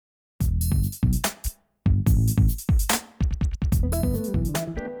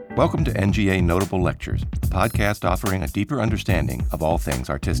Welcome to NGA Notable Lectures, a podcast offering a deeper understanding of all things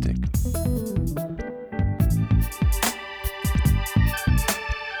artistic.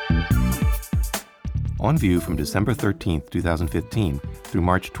 On view from December 13, 2015 through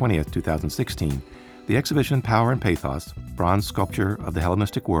March 20, 2016, the exhibition Power and Pathos, Bronze Sculpture of the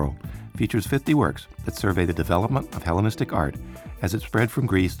Hellenistic World, features 50 works that survey the development of Hellenistic art as it spread from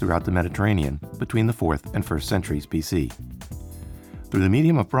Greece throughout the Mediterranean between the 4th and 1st centuries BC. Through the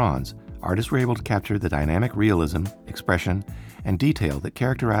medium of bronze, artists were able to capture the dynamic realism, expression, and detail that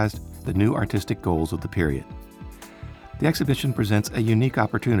characterized the new artistic goals of the period. The exhibition presents a unique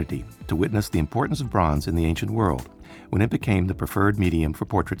opportunity to witness the importance of bronze in the ancient world when it became the preferred medium for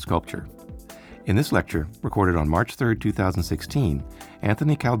portrait sculpture. In this lecture, recorded on March 3, 2016,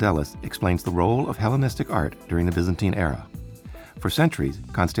 Anthony Kaldelis explains the role of Hellenistic art during the Byzantine era. For centuries,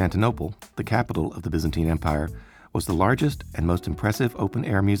 Constantinople, the capital of the Byzantine Empire, was the largest and most impressive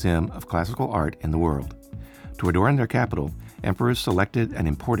open-air museum of classical art in the world. To adorn their capital, emperors selected and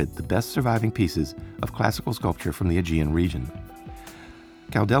imported the best surviving pieces of classical sculpture from the Aegean region.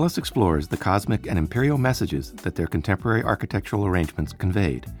 Kaldelis explores the cosmic and imperial messages that their contemporary architectural arrangements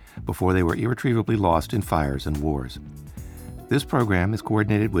conveyed before they were irretrievably lost in fires and wars. This program is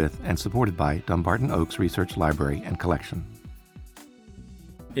coordinated with and supported by Dumbarton Oaks Research Library and Collection.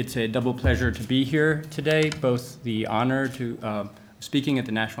 It's a double pleasure to be here today, both the honor to speaking at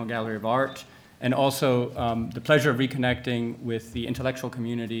the National Gallery of Art and also the pleasure of reconnecting with the intellectual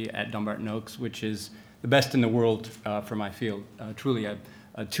community at Dumbarton Oaks, which is the best in the world for my field. Truly,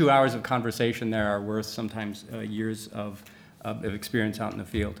 2 hours of conversation there are worth sometimes years of experience out in the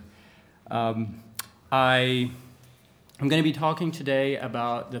field. I'm going to be talking today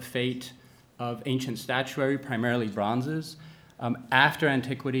about the fate of ancient statuary, primarily bronzes, after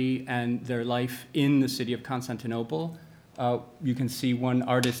antiquity and their life in the city of Constantinople. You can see one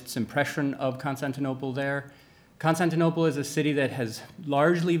artist's impression of Constantinople there. Constantinople is a city that has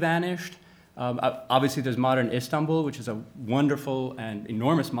largely vanished. Obviously, there's modern Istanbul, which is a wonderful and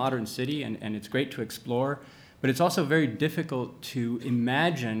enormous modern city, and it's great to explore. But it's also very difficult to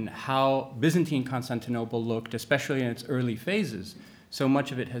imagine how Byzantine Constantinople looked, especially in its early phases. So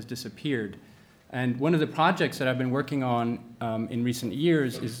much of it has disappeared. And one of the projects that I've been working on in recent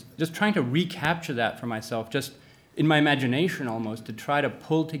years is just trying to recapture that for myself, just in my imagination almost, to try to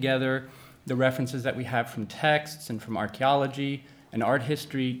pull together the references that we have from texts and from archaeology and art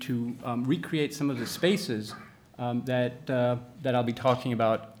history to recreate some of the spaces that I'll be talking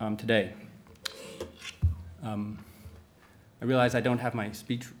about today. I realize I don't have my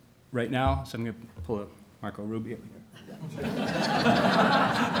speech right now, so I'm going to pull a Marco Rubio here.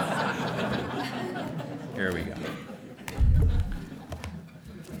 Here we go.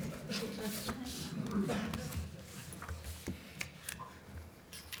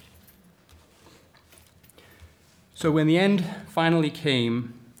 So when the end finally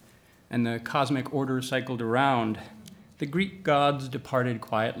came and the cosmic order cycled around, the Greek gods departed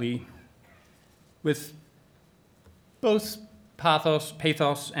quietly with both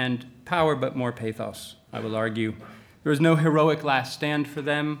pathos and power, but more pathos, I will argue. There was no heroic last stand for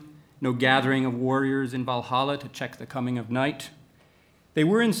them, no gathering of warriors in Valhalla to check the coming of night. They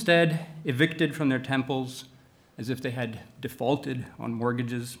were instead evicted from their temples as if they had defaulted on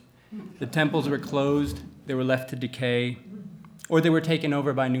mortgages. The temples were closed, they were left to decay, or they were taken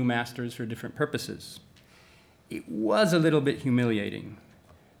over by new masters for different purposes. It was a little bit humiliating.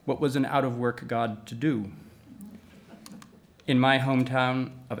 What was an out-of-work god to do? In my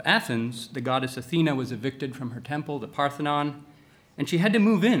hometown of Athens, the goddess Athena was evicted from her temple, the Parthenon, and she had to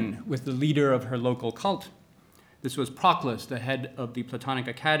move in with the leader of her local cult. This was Proclus, the head of the Platonic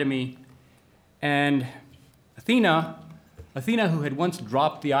Academy, and Athena, who had once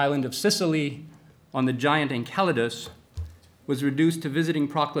dropped the island of Sicily on the giant Enceladus, was reduced to visiting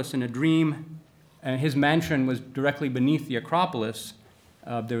Proclus in a dream, and his mansion was directly beneath the Acropolis.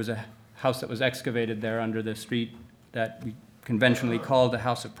 There was a house that was excavated there under the street that we conventionally called the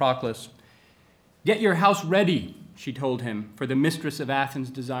House of Proclus. "Get your house ready," she told him, "for the mistress of Athens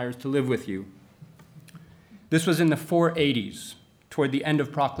desires to live with you." This was in the 480s, toward the end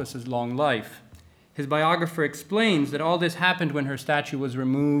of Proclus's long life. His biographer explains that all this happened when her statue was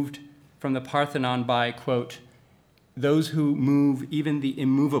removed from the Parthenon by, quote, "those who move even the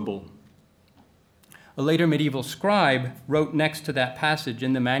immovable." A later medieval scribe wrote next to that passage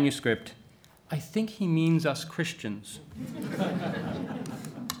in the manuscript, "I think he means us Christians."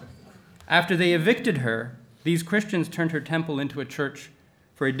 After they evicted her, these Christians turned her temple into a church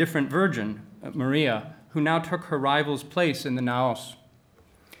for a different virgin, Maria, who now took her rival's place in the naos.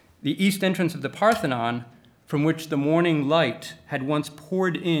 The east entrance of the Parthenon from which the morning light had once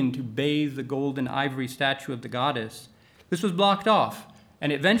poured in to bathe the gold and ivory statue of the goddess, this was blocked off,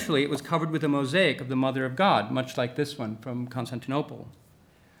 and eventually it was covered with a mosaic of the Mother of God, much like this one from Constantinople.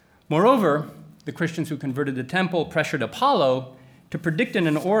 Moreover, the Christians who converted the temple pressured Apollo to predict in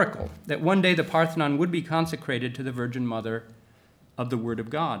an oracle that one day the Parthenon would be consecrated to the Virgin Mother of the Word of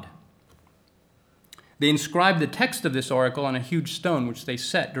God. They inscribed the text of this oracle on a huge stone, which they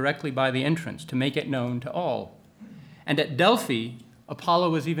set directly by the entrance to make it known to all. And at Delphi,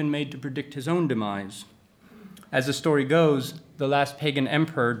 Apollo was even made to predict his own demise. As the story goes, the last pagan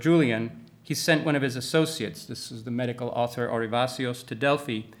emperor, Julian, he sent one of his associates, this is the medical author Orivasios, to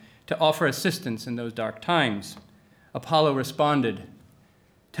Delphi to offer assistance in those dark times. Apollo responded,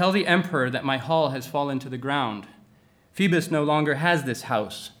 "Tell the emperor that my hall has fallen to the ground. Phoebus no longer has this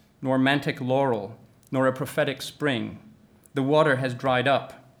house, nor mantic laurel, nor a prophetic spring. The water has dried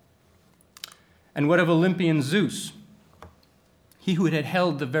up." And what of Olympian Zeus? He who had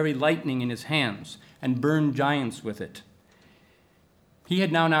held the very lightning in his hands and burned giants with it. He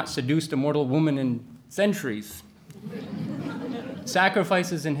had now not seduced a mortal woman in centuries.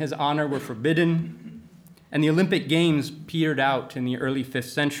 Sacrifices in his honor were forbidden, and the Olympic Games petered out in the early 5th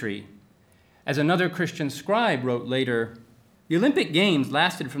century. As another Christian scribe wrote later, the Olympic Games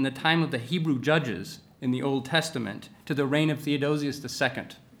lasted from the time of the Hebrew judges in the Old Testament to the reign of Theodosius II.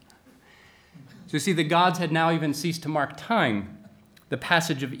 So you see, the gods had now even ceased to mark time, the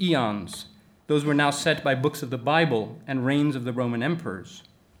passage of eons. Those were now set by books of the Bible and reigns of the Roman emperors.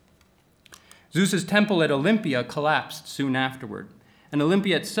 Zeus's temple at Olympia collapsed soon afterward, and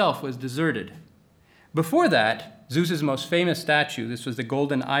Olympia itself was deserted. Before that, Zeus's most famous statue, this was the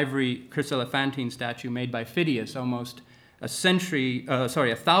golden ivory chryselephantine statue made by Phidias almost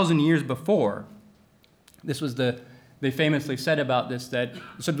 1,000 years before. This was they famously said about this that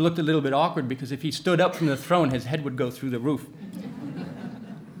it sort of looked a little bit awkward because if he stood up from the throne, his head would go through the roof.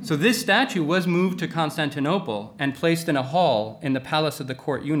 So this statue was moved to Constantinople and placed in a hall in the palace of the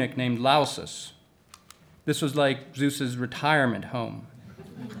court eunuch named Lausus. This was like Zeus's retirement home.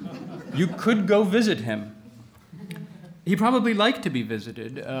 You could go visit him. He probably liked to be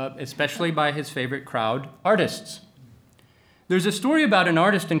visited, especially by his favorite crowd, artists. There's a story about an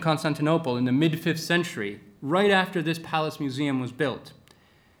artist in Constantinople in the mid-5th century, right after this palace museum was built.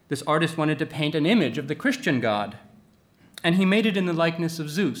 This artist wanted to paint an image of the Christian God, and he made it in the likeness of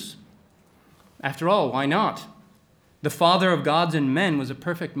Zeus. After all, why not? The father of gods and men was a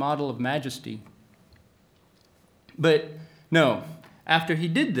perfect model of majesty. But no, after he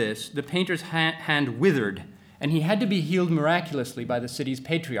did this, the painter's hand withered, and he had to be healed miraculously by the city's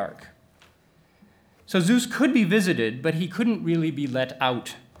patriarch. So Zeus could be visited, but he couldn't really be let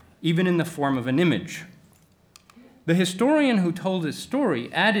out, even in the form of an image. The historian who told this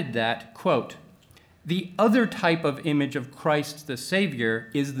story added that, quote, "The other type of image of Christ the Savior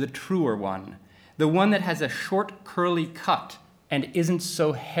is the truer one, the one that has a short, curly cut and isn't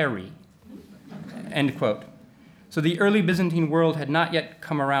so hairy," end quote. So the early Byzantine world had not yet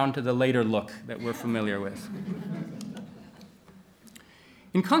come around to the later look that we're familiar with.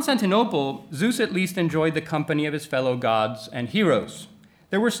 In Constantinople, Zeus at least enjoyed the company of his fellow gods and heroes.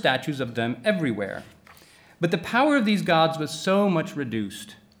 There were statues of them everywhere. But the power of these gods was so much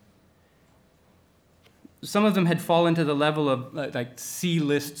reduced. Some of them had fallen to the level of like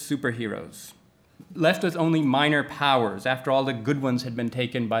C-list superheroes, left with only minor powers after all the good ones had been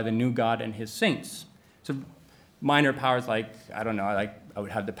taken by the new god and his saints. So minor powers like, I don't know, I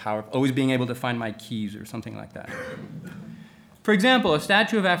would have the power of always being able to find my keys or something like that. For example, a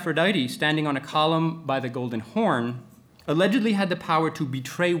statue of Aphrodite standing on a column by the Golden Horn allegedly had the power to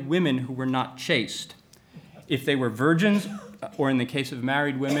betray women who were not chaste. If they were virgins, or in the case of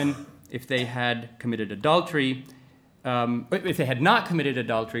married women, if they had committed adultery, if they had not committed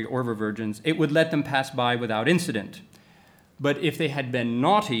adultery or were virgins, it would let them pass by without incident. But if they had been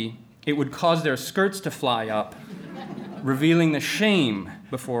naughty, it would cause their skirts to fly up, revealing the shame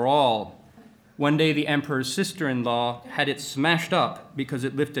before all. One day, the emperor's sister-in-law had it smashed up because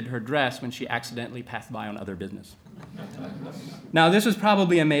it lifted her dress when she accidentally passed by on other business. Now, this was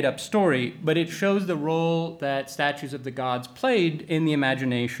probably a made-up story, but it shows the role that statues of the gods played in the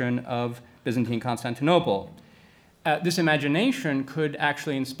imagination of Byzantine Constantinople. This imagination could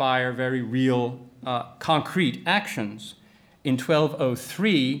actually inspire very real, concrete actions. In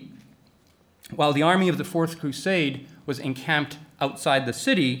 1203, while the army of the Fourth Crusade was encamped outside the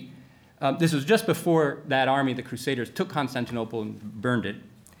city, this was just before that army, the Crusaders, took Constantinople and burned it.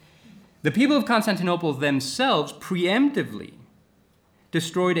 The people of Constantinople themselves preemptively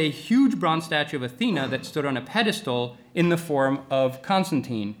destroyed a huge bronze statue of Athena that stood on a pedestal in the form of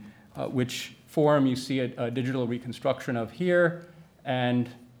Constantine, which forum you see a digital reconstruction of here, and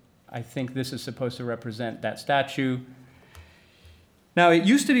I think this is supposed to represent that statue. Now, it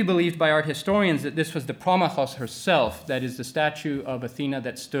used to be believed by art historians that this was the Promachos herself, that is the statue of Athena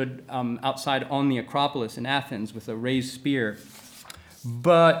that stood outside on the Acropolis in Athens with a raised spear.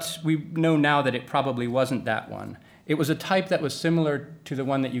 But we know now that it probably wasn't that one. It was a type that was similar to the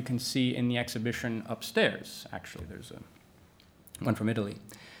one that you can see in the exhibition upstairs. Actually, there's one from Italy.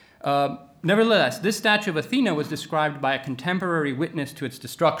 Nevertheless, this statue of Athena was described by a contemporary witness to its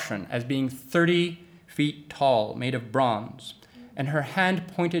destruction as being 30 feet tall, made of bronze, and her hand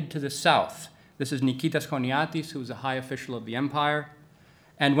pointed to the south. This is Nikitas Choniatis, who was a high official of the empire,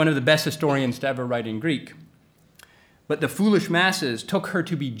 and one of the best historians to ever write in Greek. But the foolish masses took her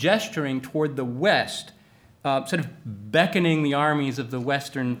to be gesturing toward the west, sort of beckoning the armies of the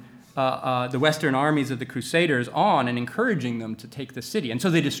western armies of the Crusaders on and encouraging them to take the city. And so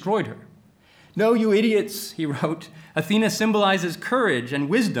they destroyed her. "No, you idiots," he wrote, "Athena symbolizes courage and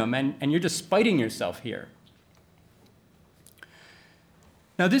wisdom, and you're just spiting yourself here."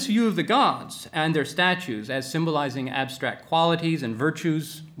 Now, this view of the gods and their statues as symbolizing abstract qualities and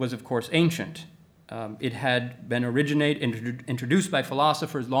virtues was, of course, ancient. It had been introduced by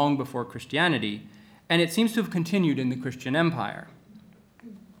philosophers long before Christianity, and it seems to have continued in the Christian empire.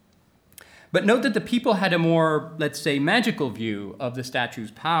 But note that the people had a more, let's say, magical view of the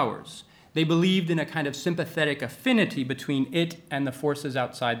statue's powers. They believed in a kind of sympathetic affinity between it and the forces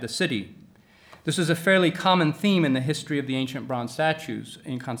outside the city. This is a fairly common theme in the history of the ancient bronze statues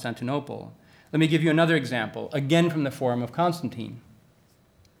in Constantinople. Let me give you another example, again from the Forum of Constantine.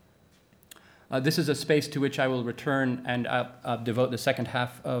 This is a space to which I will return and devote the second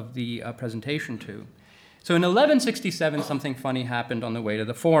half of the presentation to. So in 1167, something funny happened on the way to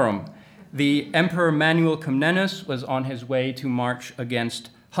the Forum. The Emperor Manuel Comnenus was on his way to march against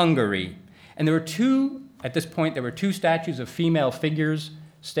Hungary. And at this point, there were two statues of female figures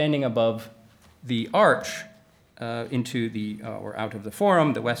standing above the arch out of the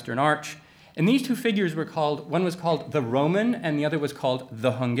Forum, the Western Arch. And these two figures were one was called the Roman and the other was called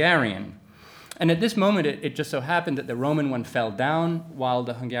the Hungarian. And at this moment, it just so happened that the Roman one fell down while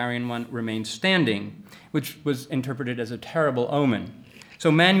the Hungarian one remained standing, which was interpreted as a terrible omen. So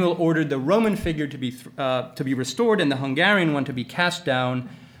Manuel ordered the Roman figure to be restored and the Hungarian one to be cast down,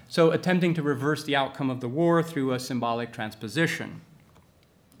 so attempting to reverse the outcome of the war through a symbolic transposition.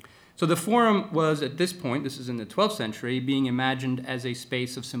 So the Forum was, at this point, this is in the 12th century, being imagined as a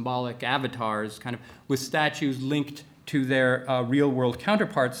space of symbolic avatars, kind of with statues linked to their real-world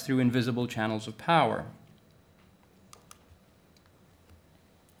counterparts through invisible channels of power.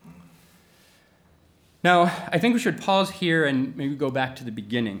 Now, I think we should pause here and maybe go back to the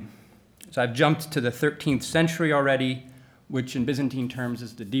beginning. So I've jumped to the 13th century already, which in Byzantine terms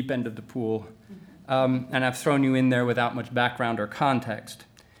is the deep end of the pool, and I've thrown you in there without much background or context.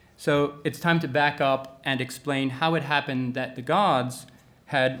 So it's time to back up and explain how it happened that the gods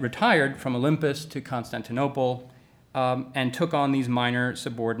had retired from Olympus to Constantinople and took on these minor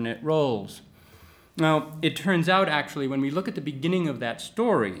subordinate roles. Now, it turns out, actually, when we look at the beginning of that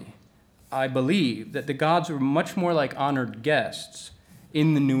story, I believe that the gods were much more like honored guests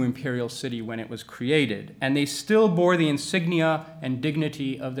in the new imperial city when it was created, and they still bore the insignia and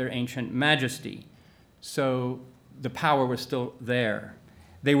dignity of their ancient majesty. So the power was still there.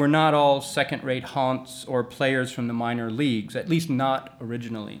 They were not all second-rate haunts or players from the minor leagues, at least not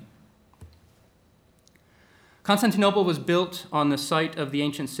originally. Constantinople was built on the site of the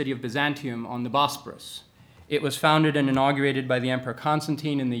ancient city of Byzantium on the Bosporus. It was founded and inaugurated by the Emperor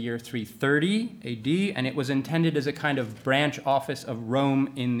Constantine in the year 330 AD, and it was intended as a kind of branch office of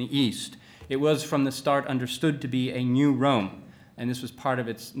Rome in the East. It was from the start understood to be a new Rome, and this was part of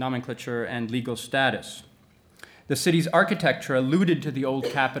its nomenclature and legal status. The city's architecture alluded to the old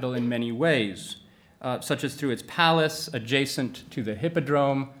capital in many ways, such as through its palace adjacent to the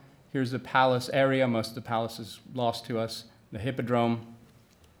Hippodrome. Here's the palace area. Most of the palace is lost to us, the Hippodrome,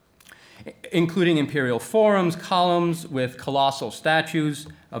 including imperial forums, columns with colossal statues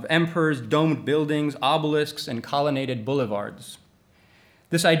of emperors, domed buildings, obelisks, and colonnaded boulevards.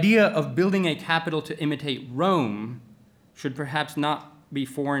 This idea of building a capital to imitate Rome should perhaps not be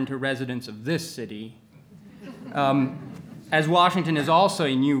foreign to residents of this city, as Washington is also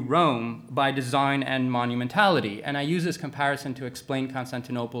a new Rome by design and monumentality. And I use this comparison to explain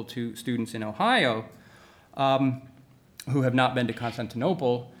Constantinople to students in Ohio who have not been to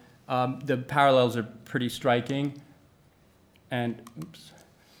Constantinople. The parallels are pretty striking, and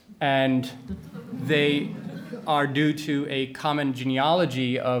they are due to a common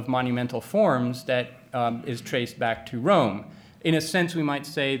genealogy of monumental forms that is traced back to Rome. In a sense, we might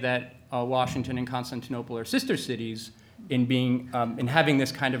say that Washington and Constantinople are sister cities in having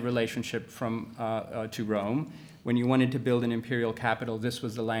this kind of relationship to Rome. When you wanted to build an imperial capital, this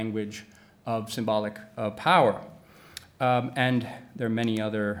was the language of symbolic power. And there are many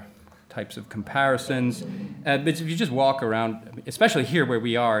other types of comparisons. But if you just walk around, especially here where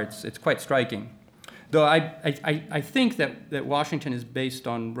we are, it's quite striking. Though I think that Washington is based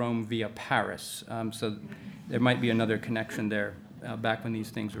on Rome via Paris. So there might be another connection there back when these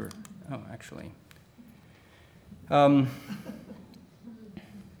things were, actually. I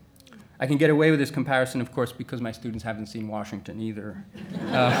can get away with this comparison, of course, because my students haven't seen Washington either.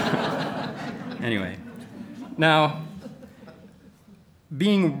 Anyway, now,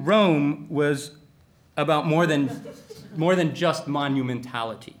 being Rome was about more than just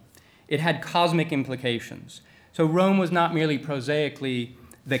monumentality. It had cosmic implications. So Rome was not merely prosaically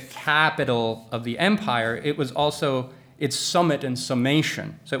the capital of the empire, it was also its summit and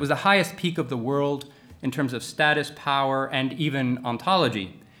summation. So it was the highest peak of the world in terms of status, power, and even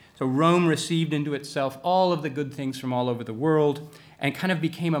ontology. So Rome received into itself all of the good things from all over the world and kind of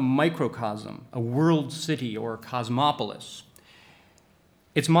became a microcosm, a world city or cosmopolis.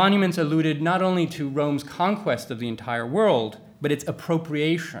 Its monuments alluded not only to Rome's conquest of the entire world, but its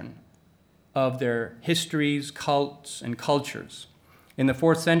appropriation of their histories, cults, and cultures. In the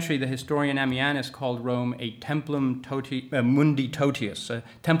 4th century, the historian Ammianus called Rome a templum mundi totius, a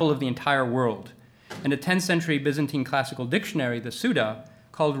temple of the entire world. And a 10th century Byzantine classical dictionary, the Suda,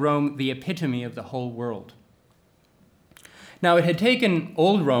 called Rome the epitome of the whole world. Now, it had taken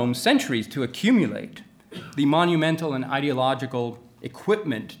old Rome centuries to accumulate the monumental and ideological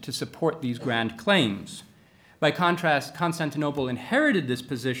equipment to support these grand claims. By contrast, Constantinople inherited this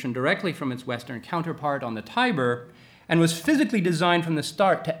position directly from its Western counterpart on the Tiber and was physically designed from the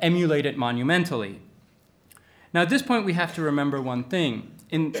start to emulate it monumentally. Now, at this point, we have to remember one thing.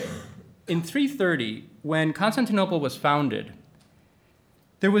 In 330, when Constantinople was founded,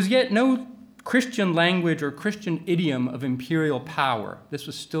 there was yet no Christian language or Christian idiom of imperial power. This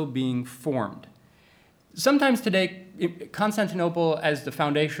was still being formed. Sometimes today, Constantinople, as the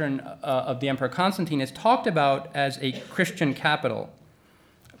foundation of the Emperor Constantine, is talked about as a Christian capital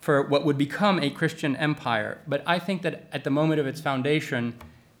for what would become a Christian empire. But I think that at the moment of its foundation,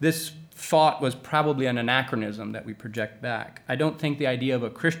 this thought was probably an anachronism that we project back. I don't think the idea of a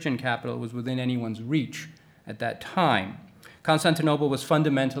Christian capital was within anyone's reach at that time. Constantinople was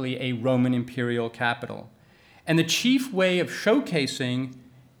fundamentally a Roman imperial capital. And the chief way of showcasing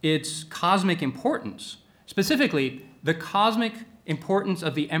its cosmic importance, specifically the cosmic importance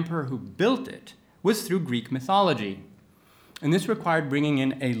of the emperor who built it, was through Greek mythology. And this required bringing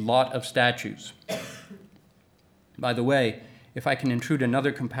in a lot of statues. By the way, if I can intrude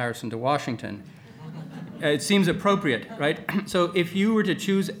another comparison to Washington, it seems appropriate, right? So if you were to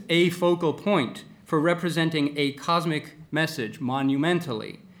choose a focal point for representing a cosmic message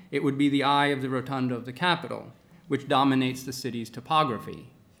monumentally, it would be the eye of the rotunda of the Capitol, which dominates the city's topography.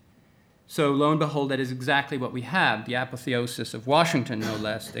 So lo and behold, that is exactly what we have, the apotheosis of Washington, no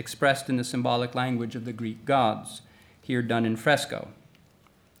less, expressed in the symbolic language of the Greek gods, here done in fresco.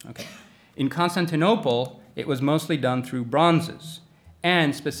 Okay. In Constantinople, it was mostly done through bronzes,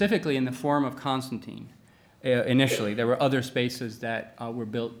 and specifically in the form of Constantine. Initially, there were other spaces that were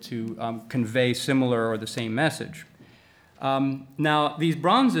built to convey similar or the same message. Now, these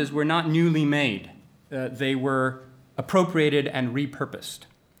bronzes were not newly made. They were appropriated and repurposed.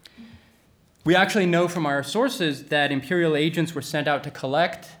 We actually know from our sources that imperial agents were sent out to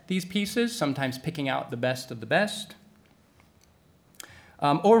collect these pieces, sometimes picking out the best of the best.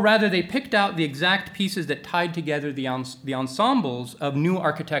 Or rather, they picked out the exact pieces that tied together the ensembles of new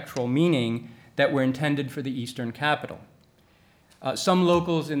architectural meaning that were intended for the Eastern capital. Some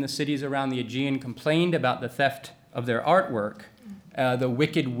locals in the cities around the Aegean complained about the theft of their artwork. The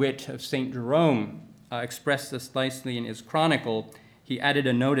wicked wit of St. Jerome expressed this nicely in his chronicle. He added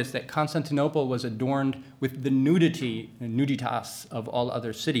a notice that Constantinople was adorned with the nuditas of all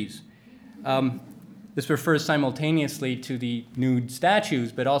other cities. This refers simultaneously to the nude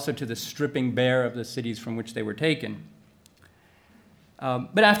statues, but also to the stripping bare of the cities from which they were taken.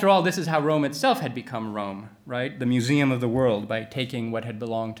 But after all, this is how Rome itself had become Rome, right? The museum of the world, by taking what had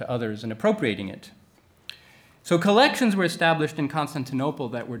belonged to others and appropriating it. So collections were established in Constantinople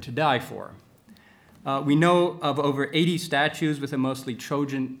that were to die for. We know of over 80 statues with a mostly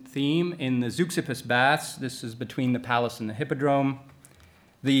Trojan theme in the Zeuxippus Baths. This is between the palace and the Hippodrome.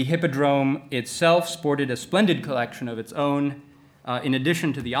 The Hippodrome itself sported a splendid collection of its own. In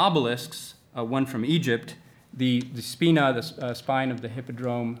addition to the obelisks, one from Egypt, the spina, the spine of the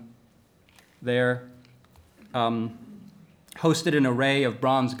Hippodrome there, hosted an array of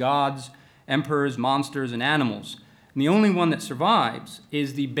bronze gods, emperors, monsters, and animals. And the only one that survives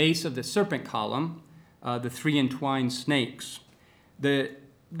is the base of the serpent column, the three entwined snakes.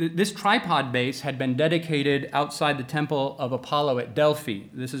 This tripod base had been dedicated outside the temple of Apollo at Delphi.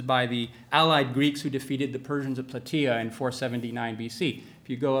 This is by the allied Greeks who defeated the Persians at Plataea in 479 BC. If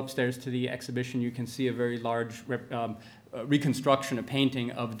you go upstairs to the exhibition, you can see a very large reconstruction, a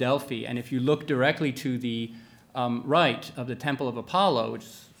painting of Delphi. And if you look directly to the right of the temple of Apollo, which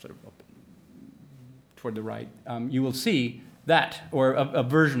is sort of up toward the right, you will see that, or a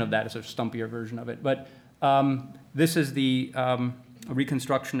version of that, a sort of stumpier version of it. But this is the a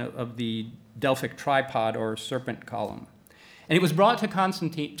reconstruction of the Delphic tripod or serpent column. And it was brought to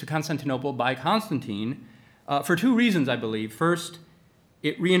Constantinople by Constantine for two reasons, I believe. First,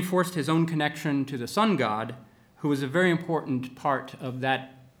 it reinforced his own connection to the sun god, who was a very important part of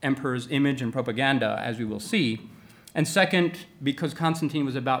that emperor's image and propaganda, as we will see. And second, because Constantine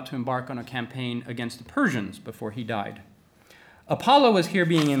was about to embark on a campaign against the Persians before he died. Apollo was here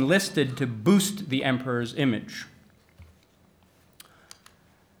being enlisted to boost the emperor's image.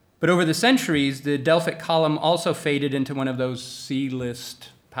 But over the centuries, the Delphic column also faded into one of those C-list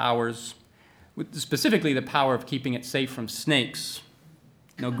powers, with specifically the power of keeping it safe from snakes.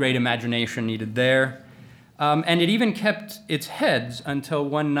 No great imagination needed there. And it even kept its heads until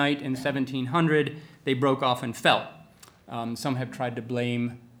one night in 1700, they broke off and fell. Some have tried to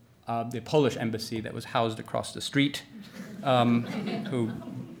blame the Polish embassy that was housed across the street, who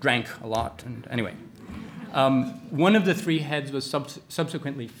drank a lot. And anyway. One of the three heads was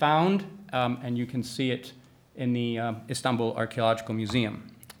subsequently found, and you can see it in the Istanbul Archaeological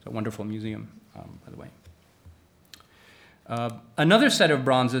Museum. It's a wonderful museum, by the way. Another set of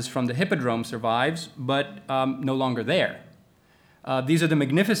bronzes from the Hippodrome survives, but no longer there. These are the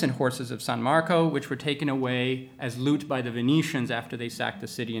magnificent horses of San Marco, which were taken away as loot by the Venetians after they sacked the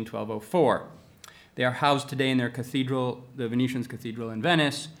city in 1204. They are housed today in their cathedral, the Venetians' cathedral in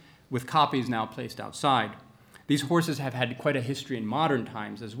Venice, with copies now placed outside. These horses have had quite a history in modern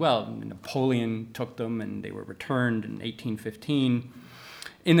times as well. Napoleon took them and they were returned in 1815.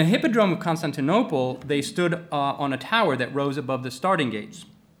 In the Hippodrome of Constantinople, they stood on a tower that rose above the starting gates.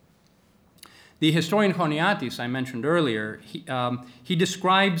 The historian Choniatis, I mentioned earlier, he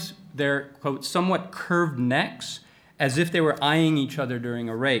describes their, quote, somewhat curved necks as if they were eyeing each other during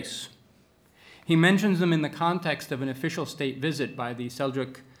a race. He mentions them in the context of an official state visit by the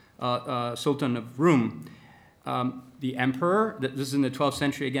Seljuk Sultan of Rum. The emperor, this is in the 12th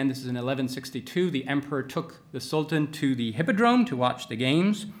century again, this is in 1162, the emperor took the sultan to the Hippodrome to watch the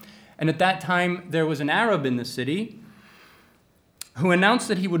games. And at that time, there was an Arab in the city who announced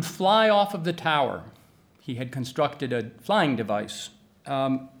that he would fly off of the tower. He had constructed a flying device,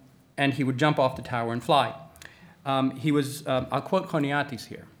 and he would jump off the tower and fly. I'll quote Choniatis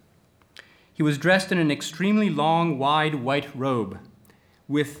here. He was dressed in an extremely long, wide white robe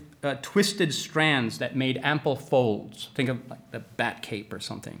with twisted strands that made ample folds. Think of like the bat cape or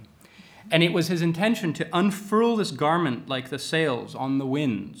something. And it was his intention to unfurl this garment like the sails on the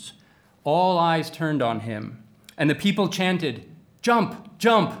winds. All eyes turned on him, and the people chanted, "Jump,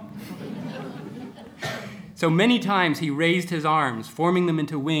 jump." So many times he raised his arms, forming them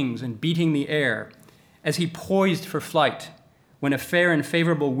into wings and beating the air. As he poised for flight, when a fair and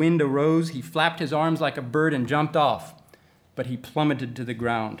favorable wind arose, he flapped his arms like a bird and jumped off. But he plummeted to the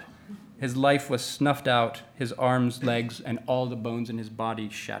ground. His life was snuffed out, his arms, legs, and all the bones in his body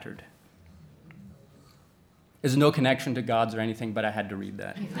shattered. There's no connection to gods or anything, but I had to read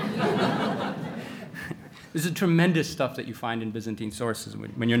that. This is tremendous stuff that you find in Byzantine sources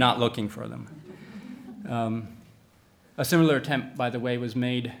when you're not looking for them. A similar attempt, by the way, was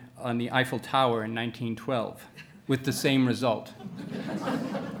made on the Eiffel Tower in 1912 with the same result.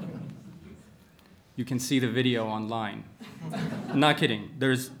 You can see the video online. I'm not kidding.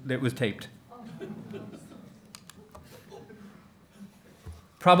 It was taped.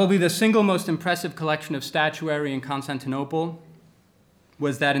 Probably the single most impressive collection of statuary in Constantinople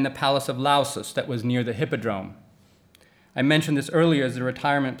was that in the Palace of Lausus that was near the Hippodrome. I mentioned this earlier as the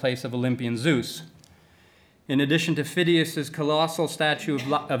retirement place of Olympian Zeus. In addition to Phidias's colossal statue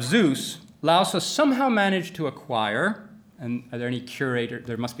of Zeus, Lausus somehow managed to acquire, and are there any curators?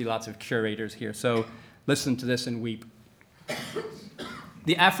 There must be lots of curators here, so listen to this and weep.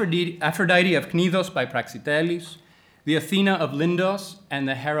 The Aphrodite of Cnidos by Praxiteles, the Athena of Lindos, and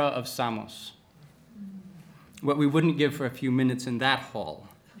the Hera of Samos. What we wouldn't give for a few minutes in that hall.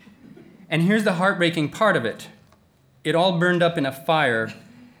 And here's the heartbreaking part of it. It all burned up in a fire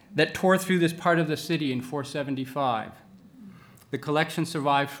that tore through this part of the city in 475. The collection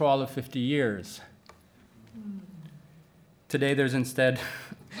survived for all of 50 years. Today there's instead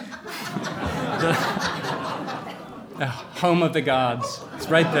the home of the gods. It's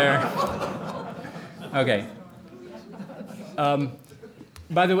right there. Okay.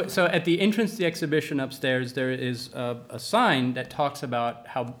 By the way, so at the entrance to the exhibition upstairs, there is a sign that talks about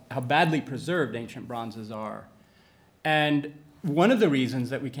how badly preserved ancient bronzes are. And one of the reasons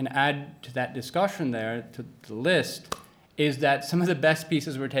that we can add to that discussion there, to the list, is that some of the best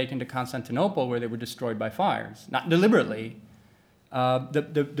pieces were taken to Constantinople where they were destroyed by fires, not deliberately.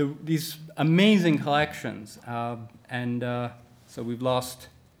 These amazing collections, so we've lost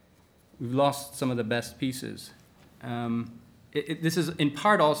some of the best pieces. This is in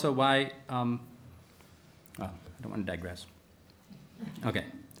part also why, I don't want to digress. Okay.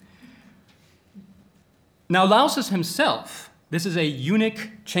 Now Lausus himself, this is a eunuch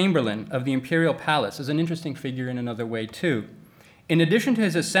chamberlain of the imperial palace, is an interesting figure in another way too. In addition to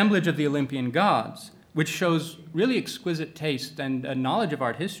his assemblage of the Olympian gods, which shows really exquisite taste and a knowledge of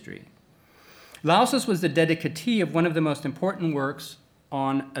art history, Lausus was the dedicatee of one of the most important works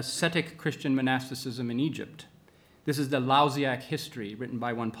on ascetic Christian monasticism in Egypt. This is the Lausiac History, written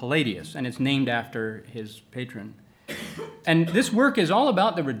by one Palladius, and it's named after his patron. And this work is all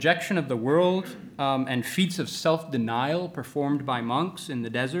about the rejection of the world and feats of self-denial performed by monks in the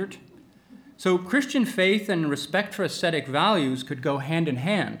desert. So Christian faith and respect for ascetic values could go hand in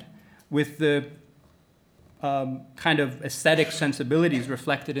hand with the kind of aesthetic sensibilities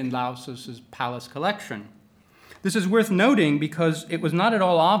reflected in Lausus's palace collection. This is worth noting because it was not at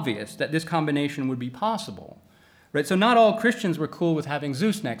all obvious that this combination would be possible. Right? So not all Christians were cool with having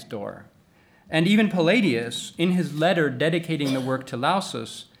Zeus next door. And even Palladius, in his letter dedicating the work to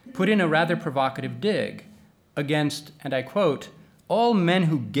Lausus, put in a rather provocative dig against, and I quote, all men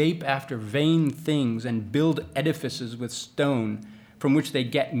who gape after vain things and build edifices with stone from which they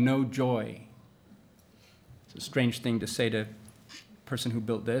get no joy. It's a strange thing to say to a person who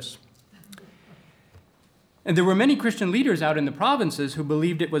built this. And there were many Christian leaders out in the provinces who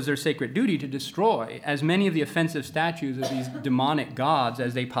believed it was their sacred duty to destroy as many of the offensive statues of these demonic gods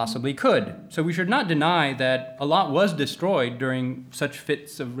as they possibly could. So we should not deny that a lot was destroyed during such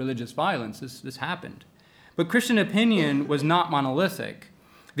fits of religious violence. This happened. But Christian opinion was not monolithic.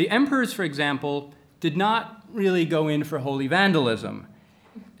 The emperors, for example, did not really go in for holy vandalism.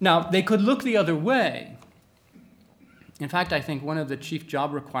 Now, they could look the other way. In fact, I think one of the chief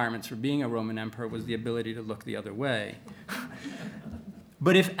job requirements for being a Roman emperor was the ability to look the other way.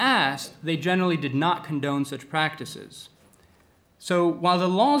 But if asked, they generally did not condone such practices. So while the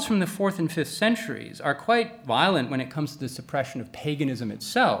laws from the 4th and 5th centuries are quite violent when it comes to the suppression of paganism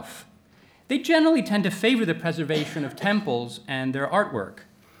itself, they generally tend to favor the preservation of temples and their artwork.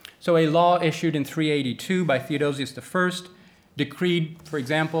 So a law issued in 382 by Theodosius I decreed, for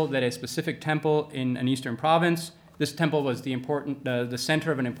example, that a specific temple in an eastern province, this temple was the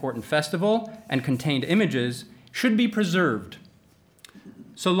center of an important festival and contained images, should be preserved,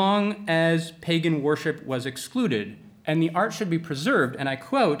 so long as pagan worship was excluded. And the art should be preserved, and I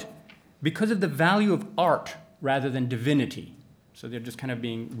quote, because of the value of art rather than divinity. So they're just kind of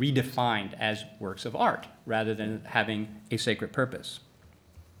being redefined as works of art rather than having a sacred purpose.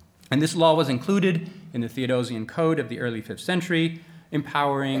 And this law was included in the Theodosian Code of the early 5th century,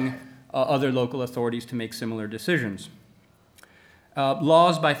 empowering other local authorities to make similar decisions.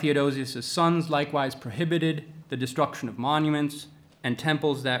 Laws by Theodosius' sons likewise prohibited the destruction of monuments and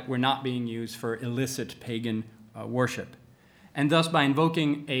temples that were not being used for illicit pagan worship. And thus, by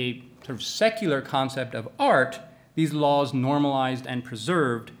invoking a sort of secular concept of art, these laws normalized and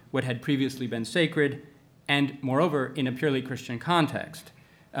preserved what had previously been sacred, and moreover, in a purely Christian context.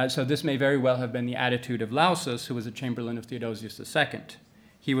 So this may very well have been the attitude of Lausus, who was a chamberlain of Theodosius II.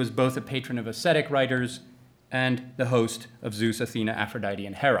 He was both a patron of ascetic writers and the host of Zeus, Athena, Aphrodite,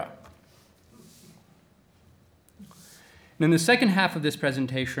 and Hera. And in the second half of this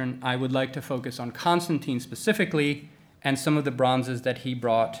presentation, I would like to focus on Constantine specifically and some of the bronzes that he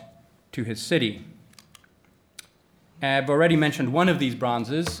brought to his city. I've already mentioned one of these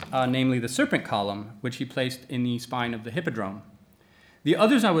bronzes, namely the serpent column, which he placed in the spine of the hippodrome. The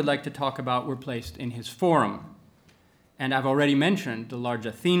others I would like to talk about were placed in his forum. And I've already mentioned the large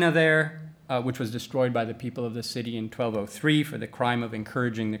Athena there, which was destroyed by the people of the city in 1203 for the crime of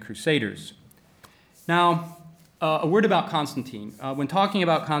encouraging the Crusaders. Now, a word about Constantine. When talking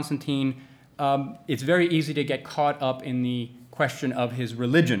about Constantine, it's very easy to get caught up in the question of his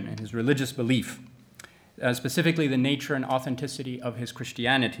religion and his religious belief, specifically the nature and authenticity of his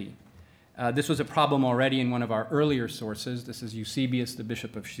Christianity. This was a problem already in one of our earlier sources. This is Eusebius, the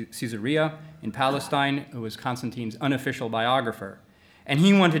bishop of Caesarea in Palestine, who was Constantine's unofficial biographer. And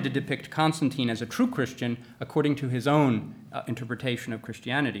he wanted to depict Constantine as a true Christian according to his own interpretation of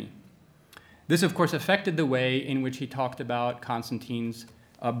Christianity. This, of course, affected the way in which he talked about Constantine's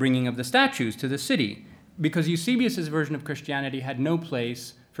bringing of the statues to the city, because Eusebius's version of Christianity had no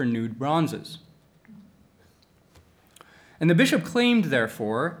place for nude bronzes. And the bishop claimed,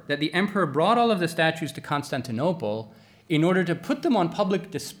 therefore, that the emperor brought all of the statues to Constantinople in order to put them on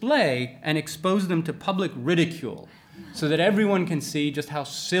public display and expose them to public ridicule, so that everyone can see just how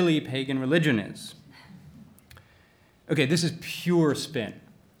silly pagan religion is. Okay, this is pure spin.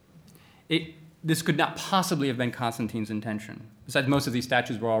 This could not possibly have been Constantine's intention. Besides, most of these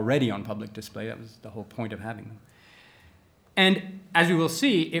statues were already on public display. That was the whole point of having them. And as we will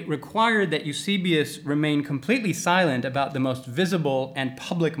see, it required that Eusebius remain completely silent about the most visible and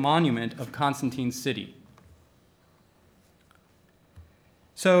public monument of Constantine's city.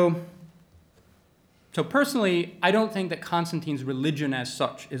 So personally, I don't think that Constantine's religion as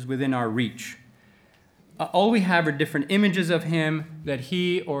such is within our reach. All we have are different images of him that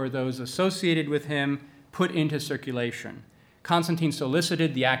he or those associated with him put into circulation. Constantine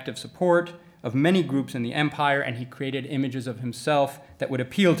solicited the active support of many groups in the empire, and he created images of himself that would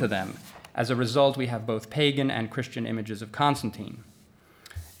appeal to them. As a result, we have both pagan and Christian images of Constantine.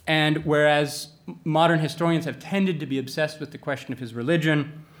 And whereas modern historians have tended to be obsessed with the question of his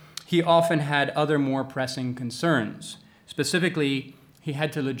religion, he often had other more pressing concerns. Specifically, he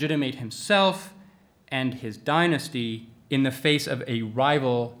had to legitimate himself and his dynasty in the face of a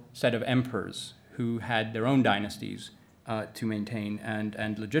rival set of emperors who had their own dynasties to maintain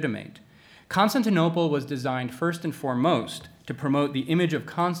and legitimate. Constantinople was designed first and foremost to promote the image of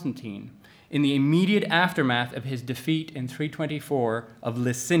Constantine in the immediate aftermath of his defeat in 324 of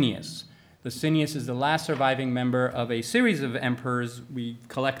Licinius. Licinius is the last surviving member of a series of emperors we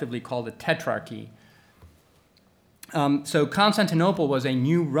collectively call the Tetrarchy. So Constantinople was a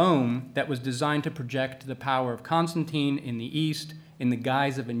new Rome that was designed to project the power of Constantine in the East in the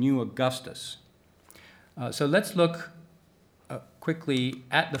guise of a new Augustus. So let's look quickly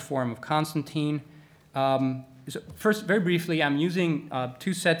at the Forum of Constantine. So first, very briefly, I'm using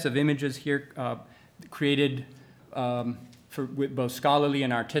two sets of images here created with both scholarly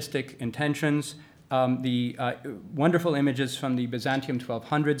and artistic intentions. The wonderful images from the Byzantium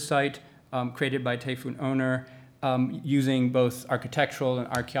 1200 site created by Tayfun Oner, using both architectural and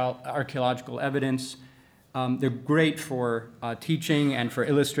archaeological evidence. They're great for teaching and for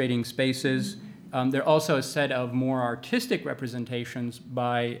illustrating spaces. They're also a set of more artistic representations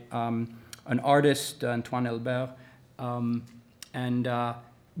by an artist, Antoine Elbert.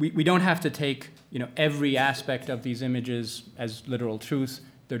 We don't have to take every aspect of these images as literal truth.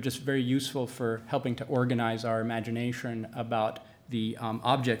 They're just very useful for helping to organize our imagination about the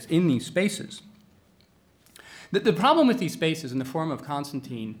objects in these spaces. The problem with these spaces in the Forum of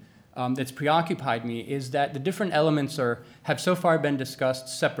Constantine that's preoccupied me is that the different elements have so far been discussed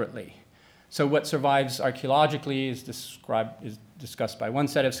separately. So what survives archaeologically is discussed by one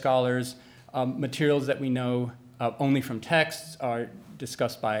set of scholars. Materials that we know only from texts are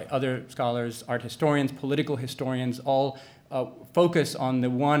discussed by other scholars. Art historians, political historians, all focus on the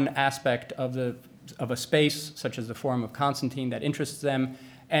one aspect of a space, such as the Forum of Constantine, that interests them.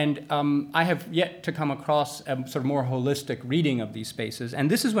 And I have yet to come across a sort of more holistic reading of these spaces. And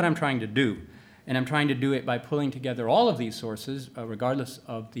this is what I'm trying to do. And I'm trying to do it by pulling together all of these sources, regardless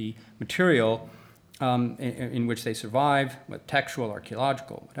of the material in which they survive, textual,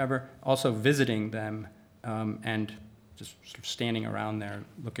 archaeological, whatever, also visiting them and just sort of standing around there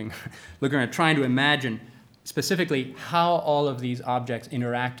looking at trying to imagine specifically how all of these objects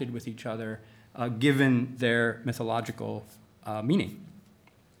interacted with each other given their mythological meaning.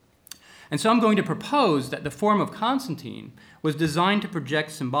 And so I'm going to propose that the Forum of Constantine was designed to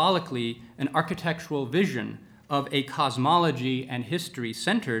project symbolically an architectural vision of a cosmology and history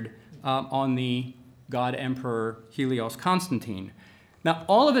centered on the god-emperor Helios Constantine. Now,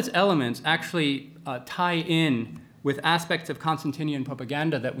 all of its elements actually tie in with aspects of Constantinian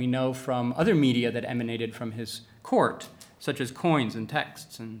propaganda that we know from other media that emanated from his court, such as coins and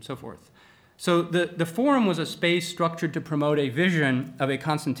texts and so forth. So the Forum was a space structured to promote a vision of a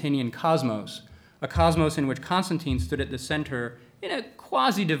Constantinian cosmos, a cosmos in which Constantine stood at the center in a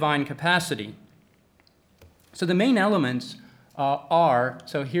quasi-divine capacity. So the main elements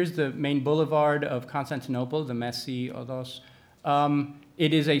so here's the main boulevard of Constantinople, the Messi Odos.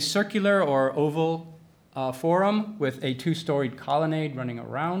 It is a circular or oval forum with a two-storied colonnade running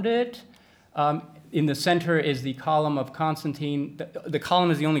around it. In the center is the column of Constantine. The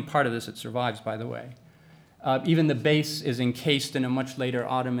column is the only part of this that survives, by the way. Even the base is encased in a much later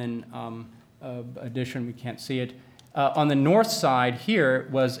Ottoman addition. We can't see it. On the north side here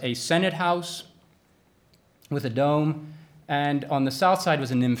was a Senate house with a dome, and on the south side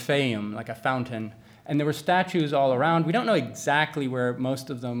was a nymphaeum, like a fountain. And there were statues all around. We don't know exactly where most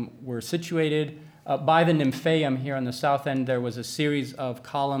of them were situated. By the nymphaeum here on the south end, there was a series of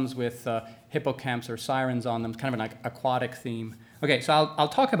columns with hippocamps or sirens on them, kind of an aquatic theme. Okay, so I'll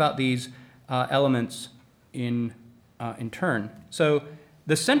talk about these elements in turn. So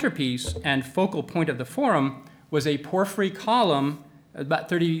the centerpiece and focal point of the forum was a porphyry column about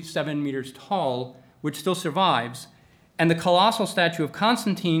 37 meters tall, which still survives, and the colossal statue of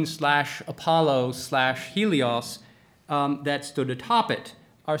Constantine / Apollo / Helios that stood atop it.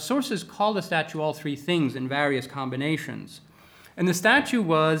 Our sources call the statue all three things in various combinations. And the statue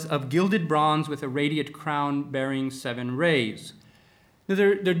was of gilded bronze with a radiate crown bearing 7 rays. Now,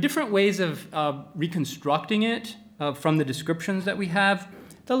 there are different ways of reconstructing it from the descriptions that we have.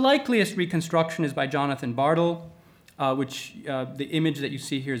 The likeliest reconstruction is by Jonathan Bartle, which the image that you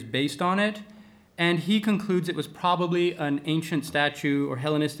see here is based on it. And he concludes it was probably an ancient statue or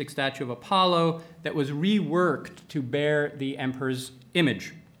Hellenistic statue of Apollo that was reworked to bear the emperor's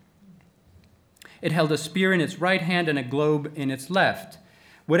image. It held a spear in its right hand and a globe in its left.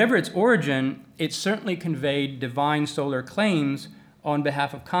 Whatever its origin, it certainly conveyed divine solar claims on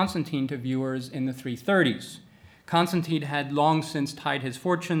behalf of Constantine to viewers in the 330s. Constantine had long since tied his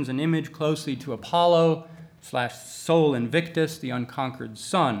fortunes and image closely to Apollo / Sol Invictus, the unconquered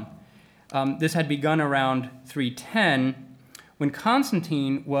sun. This had begun around 310 when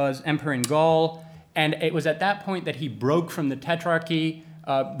Constantine was emperor in Gaul, and it was at that point that he broke from the tetrarchy.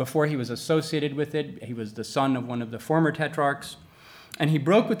 Before he was associated with it, he was the son of one of the former tetrarchs, and he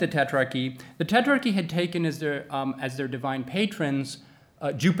broke with the tetrarchy. The tetrarchy had taken as their divine patrons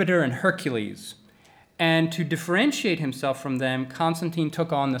Jupiter and Hercules, and to differentiate himself from them, Constantine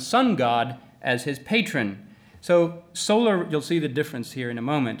took on the sun god as his patron. So solar, you'll see the difference here in a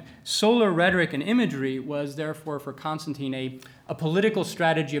moment. Solar rhetoric and imagery was therefore for Constantine a political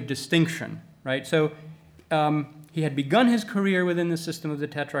strategy of distinction, right? So he had begun his career within the system of the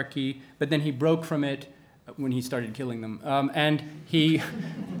tetrarchy, but then he broke from it when he started killing them. And he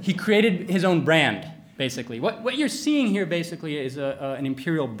created his own brand, basically. What you're seeing here basically is an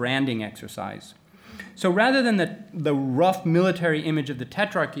imperial branding exercise. So rather than the rough military image of the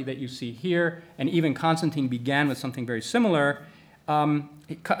tetrarchy that you see here, and even Constantine began with something very similar,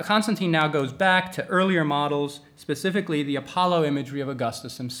 Constantine now goes back to earlier models, specifically the Apollo imagery of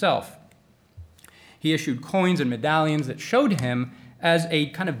Augustus himself. He issued coins and medallions that showed him as a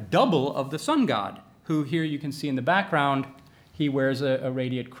kind of double of the sun god, who here you can see in the background, he wears a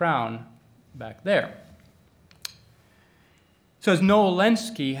radiate crown back there. So as Noel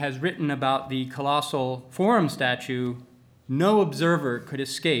Lenski has written about the colossal forum statue, no observer could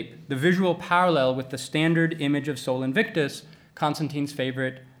escape the visual parallel with the standard image of Sol Invictus, Constantine's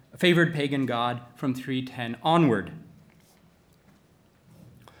favored pagan god from 310 onward.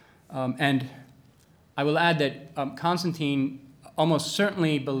 And I will add that Constantine almost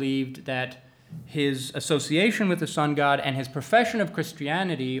certainly believed that his association with the sun god and his profession of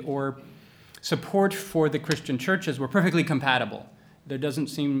Christianity or support for the Christian churches were perfectly compatible. There doesn't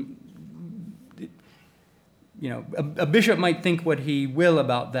seem, a bishop might think what he will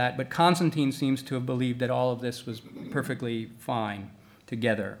about that, but Constantine seems to have believed that all of this was perfectly fine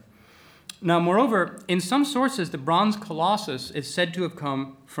together. Now, moreover, in some sources, the bronze colossus is said to have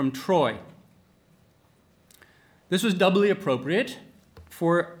come from Troy. This was doubly appropriate,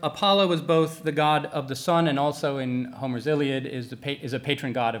 for Apollo was both the god of the sun and also in Homer's Iliad is a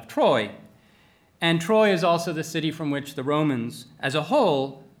patron god of Troy. And Troy is also the city from which the Romans, as a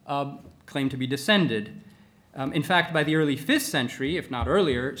whole, claim to be descended. In fact, by the early 5th century, if not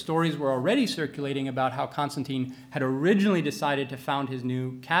earlier, stories were already circulating about how Constantine had originally decided to found his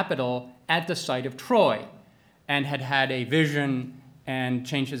new capital at the site of Troy and had had a vision and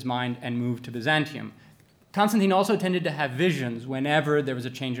changed his mind and moved to Byzantium. Constantine also tended to have visions whenever there was a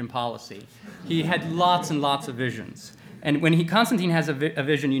change in policy. He had lots and lots of visions. And when Constantine has a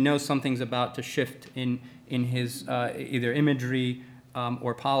vision, you know something's about to shift in his either imagery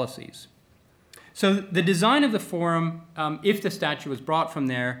or policies. So the design of the forum, if the statue was brought from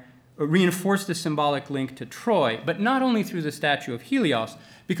there, reinforced the symbolic link to Troy, but not only through the statue of Helios,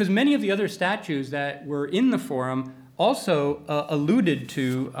 because many of the other statues that were in the forum also alluded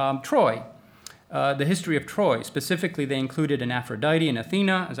to Troy, the history of Troy. Specifically, they included an Aphrodite and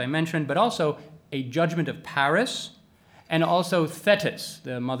Athena, as I mentioned, but also a judgment of Paris, and also Thetis,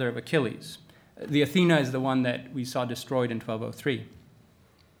 the mother of Achilles. The Athena is the one that we saw destroyed in 1203.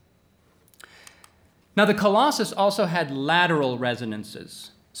 Now, the Colossus also had lateral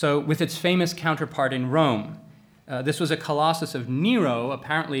resonances, so with its famous counterpart in Rome. This was a colossus of Nero,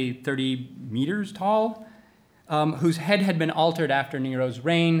 apparently 30 meters tall, whose head had been altered after Nero's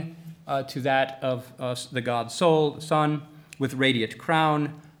reign to that of the god Sol, the sun, with radiate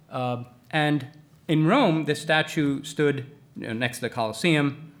crown. And in Rome, this statue stood next to the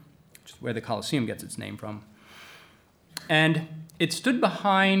Colosseum, which is where the Colosseum gets its name from. And it stood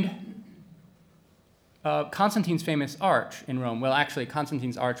behind Constantine's famous arch in Rome. Well, actually,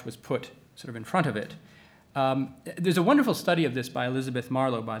 Constantine's arch was put sort of in front of it. There's a wonderful study of this by Elizabeth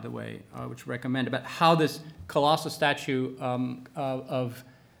Marlowe, by the way, which I recommend, about how this colossal statue of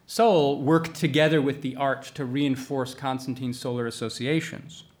Sol worked together with the arch to reinforce Constantine's solar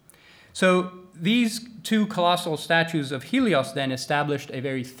associations. So these two colossal statues of Helios then established a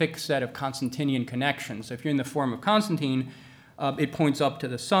very thick set of Constantinian connections. So if you're in the Forum of Constantine, it points up to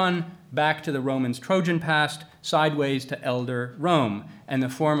the sun, back to the Romans' Trojan past, sideways to elder Rome. And the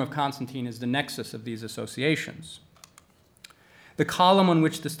Forum of Constantine is the nexus of these associations. The column on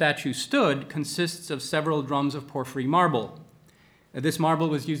which the statue stood consists of several drums of porphyry marble. This marble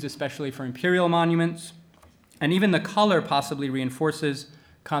was used especially for imperial monuments, and even the color possibly reinforces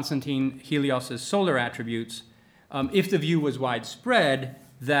Constantine Helios's solar attributes. If the view was widespread,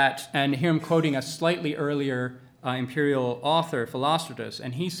 that, and here I'm quoting a slightly earlier imperial author, Philostratus,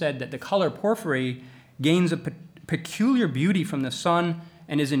 and he said that the color porphyry gains a peculiar beauty from the sun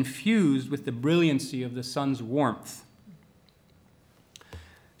and is infused with the brilliancy of the sun's warmth.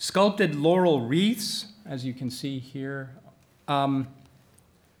 Sculpted laurel wreaths, as you can see here, and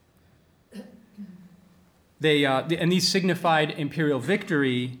these signified imperial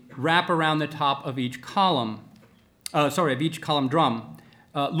victory, wrap around the top of each column, of each column drum.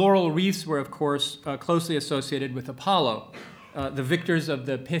 Laurel wreaths were, of course, closely associated with Apollo. The victors of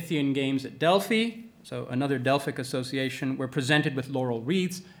the Pythian Games at Delphi, so another Delphic association, were presented with laurel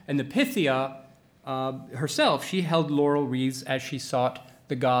wreaths, and the Pythia herself, she held laurel wreaths as she sought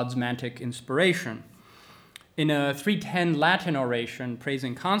the god's mantic inspiration. In a 310 Latin oration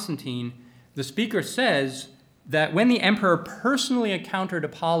praising Constantine, the speaker says that when the emperor personally encountered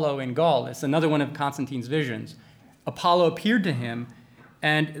Apollo in Gaul, it's another one of Constantine's visions, Apollo appeared to him,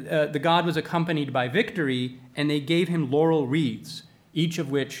 and the god was accompanied by victory, and they gave him laurel wreaths, each of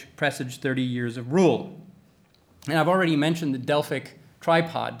which presaged 30 years of rule. And I've already mentioned the Delphic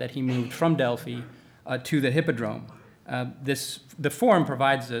tripod that he moved from Delphi to the Hippodrome. The Forum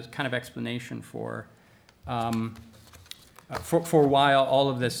provides a kind of explanation for why all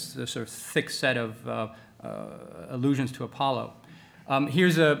of this sort of thick set of allusions to Apollo.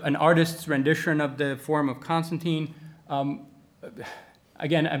 Here's an artist's rendition of the Forum of Constantine.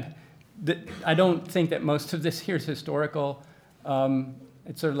 Again, I don't think that most of this here is historical.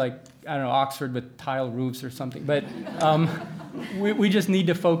 It's sort of like, I don't know, Oxford with tile roofs or something. But we just need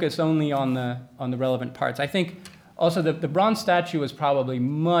to focus only on the relevant parts. I think also the bronze statue was probably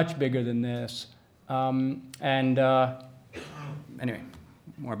much bigger than this. Anyway,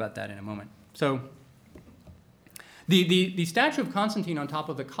 more about that in a moment. So the statue of Constantine on top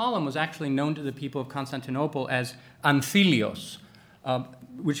of the column was actually known to the people of Constantinople as Anthelios,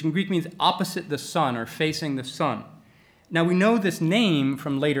 which in Greek means opposite the sun or facing the sun. Now, we know this name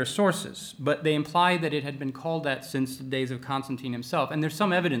from later sources, but they imply that it had been called that since the days of Constantine himself, and there's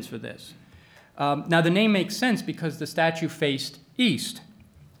some evidence for this. Now, the name makes sense because the statue faced east.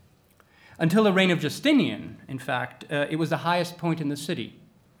 Until the reign of Justinian, in fact, it was the highest point in the city.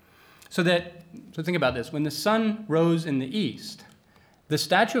 So think about this. When the sun rose in the east, the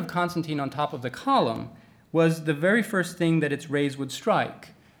statue of Constantine on top of the column was the very first thing that its rays would strike.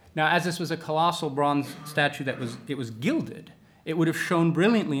 Now, as this was a colossal bronze statue that was gilded, it would have shone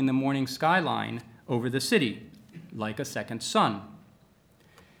brilliantly in the morning skyline over the city, like a second sun.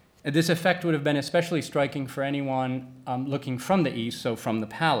 And this effect would have been especially striking for anyone looking from the east, so from the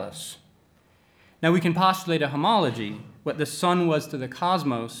palace. Now, we can postulate a homology. What the sun was to the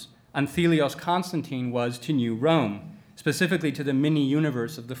cosmos, Anthelios Constantine was to New Rome, specifically to the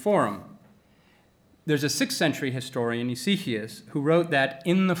mini-universe of the Forum. There's a 6th century historian, Eusechius, who wrote that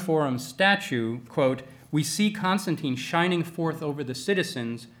in the Forum statue, quote, "We see Constantine shining forth over the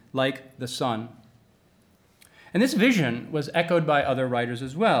citizens like the sun." And this vision was echoed by other writers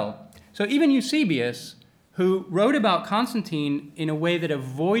as well. So even Eusebius, who wrote about Constantine in a way that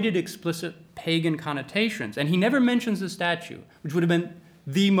avoided explicit pagan connotations, and he never mentions the statue, which would have been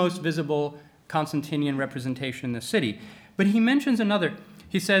the most visible Constantinian representation in the city. But he mentions another.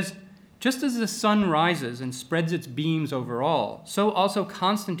 He says, "Just as the sun rises and spreads its beams over all, so also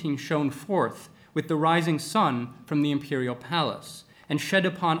Constantine shone forth with the rising sun from the imperial palace, and shed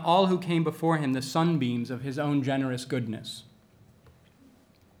upon all who came before him the sunbeams of his own generous goodness."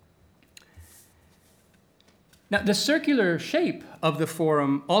 Now, the circular shape of the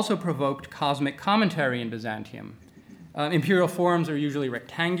forum also provoked cosmic commentary in Byzantium. Imperial forums are usually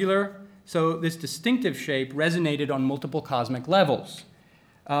rectangular, so this distinctive shape resonated on multiple cosmic levels.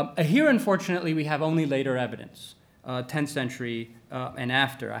 Here, unfortunately, we have only later evidence, 10th century and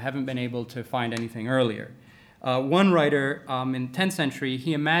after. I haven't been able to find anything earlier. One writer in 10th century,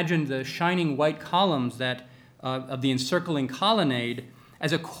 he imagined the shining white columns of the encircling colonnade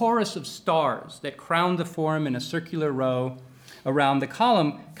as a chorus of stars that crowned the forum in a circular row around the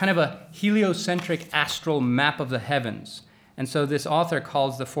column, kind of a heliocentric astral map of the heavens. And so this author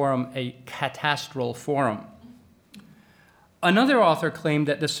calls the forum a catastral forum. Another author claimed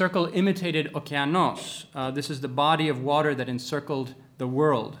that the circle imitated Okeanos. This is the body of water that encircled the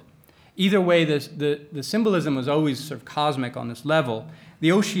world. Either way, the symbolism was always sort of cosmic on this level.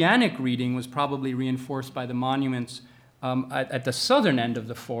 The oceanic reading was probably reinforced by the monuments at the southern end of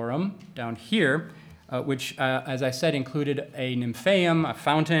the forum, down here, which, as I said, included a nymphaeum, a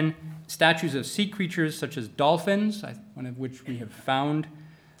fountain, statues of sea creatures such as dolphins, one of which we have found,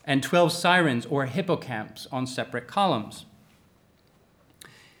 and 12 sirens or hippocamps on separate columns.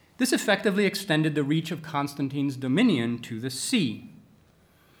 This effectively extended the reach of Constantine's dominion to the sea.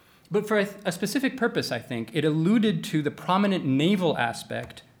 But for a specific purpose, I think, it alluded to the prominent naval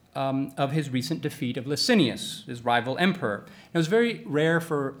aspect of his recent defeat of Licinius, his rival emperor. It was very rare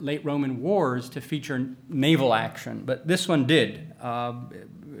for late Roman wars to feature naval action, but this one did.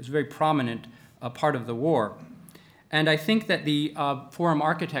 It was a very prominent part of the war. And I think that the forum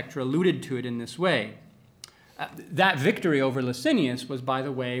architecture alluded to it in this way. That victory over Licinius was, by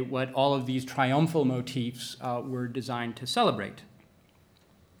the way, what all of these triumphal motifs were designed to celebrate.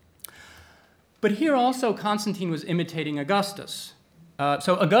 But here also Constantine was imitating Augustus.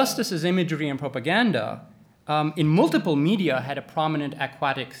 So Augustus's imagery and propaganda in multiple media had a prominent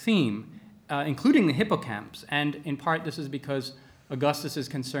aquatic theme, including the hippocamps. And in part, this is because Augustus's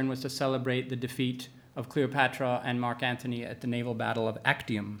concern was to celebrate the defeat of Cleopatra and Mark Antony at the naval battle of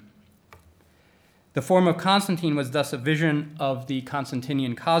Actium. The Forum of Constantine was thus a vision of the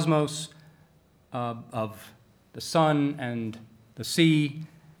Constantinian cosmos, of the sun and the sea,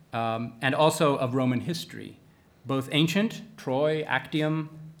 and also of Roman history, both ancient, Troy, Actium,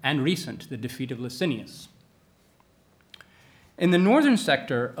 and recent, the defeat of Licinius. In the northern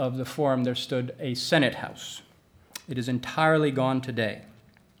sector of the forum, there stood a Senate house. It is entirely gone today.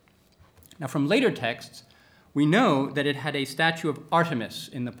 Now, from later texts, we know that it had a statue of Artemis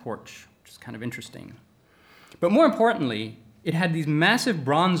in the porch, which is kind of interesting. But more importantly, it had these massive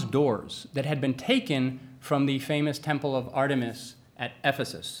bronze doors that had been taken from the famous temple of Artemis at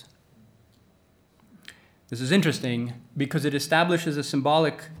Ephesus. This is interesting because it establishes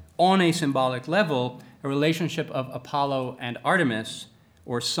on a symbolic level, a relationship of Apollo and Artemis,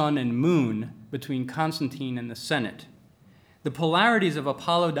 or sun and moon, between Constantine and the Senate. The polarities of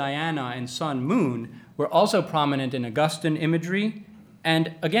Apollo, Diana, and sun, moon were also prominent in Augustan imagery,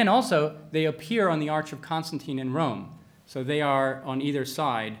 and again, also, they appear on the Arch of Constantine in Rome. So they are on either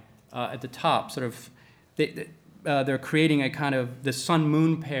side at the top, sort of. They're creating a kind of, the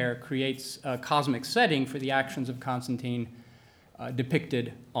sun-moon pair creates a cosmic setting for the actions of Constantine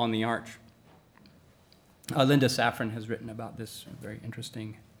depicted on the arch. Linda Safran has written about this very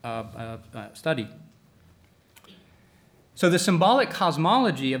interesting study. So the symbolic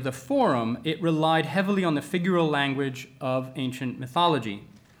cosmology of the forum, it relied heavily on the figural language of ancient mythology.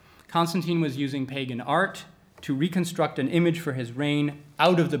 Constantine was using pagan art to reconstruct an image for his reign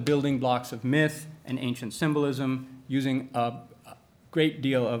out of the building blocks of myth and ancient symbolism, using a great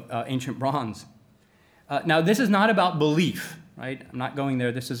deal of ancient bronze. Now, this is not about belief, right? I'm not going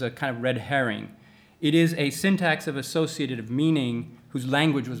there. This is a kind of red herring. It is a syntax of associative meaning whose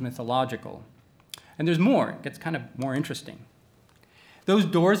language was mythological. And there's more. It gets kind of more interesting. Those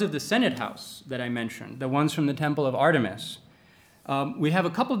doors of the Senate house that I mentioned, the ones from the Temple of Artemis, we have a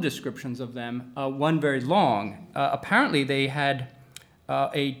couple of descriptions of them, one very long. Apparently, they had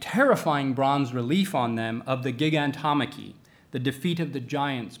a terrifying bronze relief on them of the Gigantomachy, the defeat of the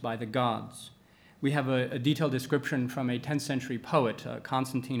giants by the gods. We have a detailed description from a 10th century poet,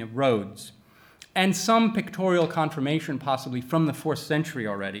 Constantine of Rhodes, and some pictorial confirmation possibly from the 4th century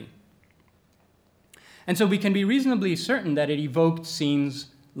already. And so we can be reasonably certain that it evoked scenes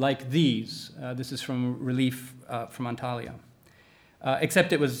like these. This is from relief from Antalya.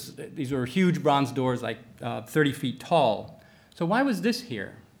 Except these were huge bronze doors, like 30 feet tall. So why was this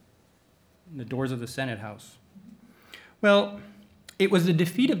here, in the doors of the Senate house? Well, it was the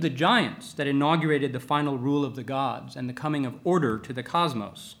defeat of the giants that inaugurated the final rule of the gods and the coming of order to the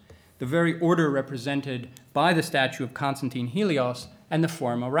cosmos, the very order represented by the statue of Constantine Helios and the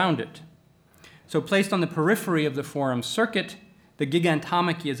forum around it. So placed on the periphery of the Forum circuit, the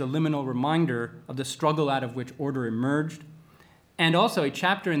Gigantomachy is a liminal reminder of the struggle out of which order emerged, and also a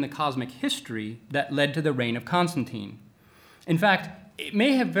chapter in the cosmic history that led to the reign of Constantine. In fact, it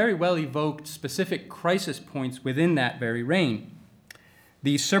may have very well evoked specific crisis points within that very reign.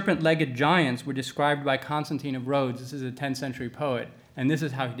 The serpent-legged giants were described by Constantine of Rhodes. This is a 10th century poet, and this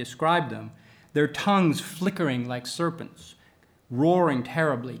is how he described them. Their tongues flickering like serpents, roaring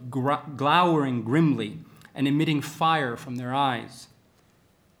terribly, glowering grimly, and emitting fire from their eyes.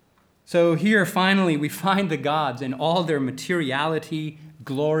 So here, finally, we find the gods in all their materiality,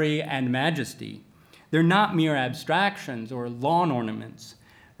 glory, and majesty. They're not mere abstractions or lawn ornaments,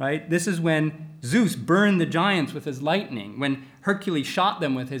 right? This is when Zeus burned the giants with his lightning, when Hercules shot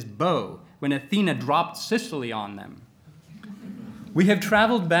them with his bow, when Athena dropped Sicily on them. We have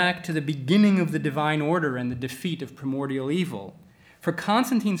traveled back to the beginning of the divine order and the defeat of primordial evil. For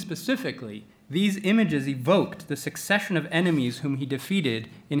Constantine specifically, these images evoked the succession of enemies whom he defeated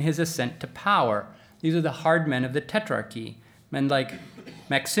in his ascent to power. These are the hard men of the Tetrarchy, men like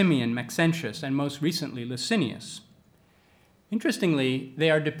Maximian, Maxentius, and most recently Licinius. Interestingly,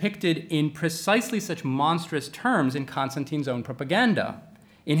 they are depicted in precisely such monstrous terms in Constantine's own propaganda.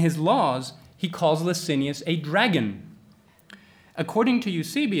 In his laws, he calls Licinius a dragon. According to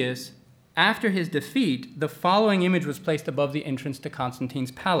Eusebius, after his defeat, the following image was placed above the entrance to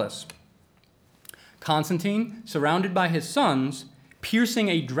Constantine's palace. Constantine, surrounded by his sons, piercing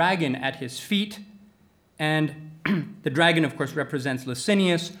a dragon at his feet, and the dragon, of course, represents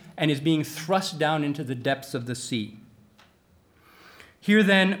Licinius and is being thrust down into the depths of the sea. Here,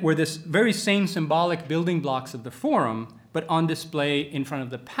 then, were this very same symbolic building blocks of the Forum, but on display in front of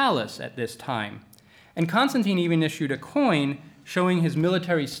the palace at this time. And Constantine even issued a coin showing his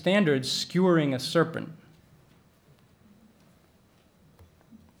military standards skewering a serpent.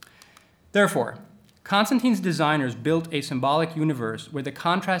 Therefore, Constantine's designers built a symbolic universe where the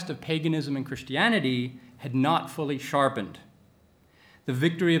contrast of paganism and Christianity had not fully sharpened. The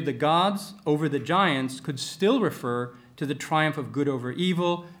victory of the gods over the giants could still refer to the triumph of good over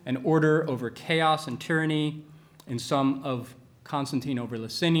evil and order over chaos and tyranny, in some of Constantine over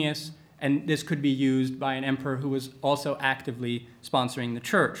Licinius, and this could be used by an emperor who was also actively sponsoring the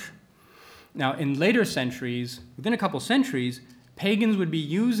church. Now, in later centuries, within a couple centuries, pagans would be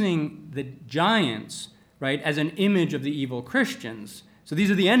using the giants, right, as an image of the evil Christians. So these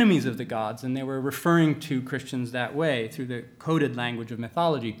are the enemies of the gods, and they were referring to Christians that way through the coded language of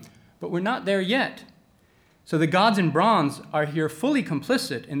mythology. But we're not there yet. So the gods in bronze are here fully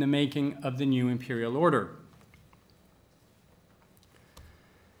complicit in the making of the new imperial order.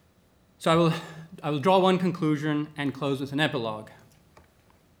 So I will draw one conclusion and close with an epilogue.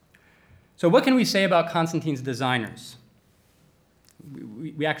 So what can we say about Constantine's designers?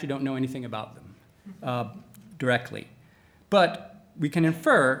 We actually don't know anything about them directly. But we can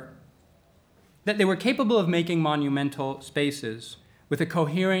infer that they were capable of making monumental spaces with a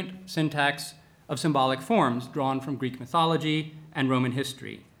coherent syntax of symbolic forms drawn from Greek mythology and Roman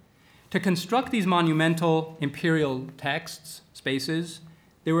history. To construct these monumental imperial texts, spaces,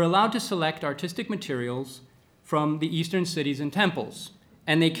 they were allowed to select artistic materials from the eastern cities and temples,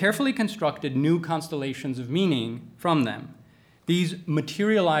 and they carefully constructed new constellations of meaning from them. These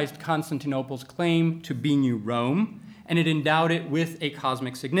materialized Constantinople's claim to be New Rome, and it endowed it with a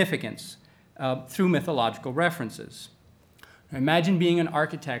cosmic significance through mythological references. Now, imagine being an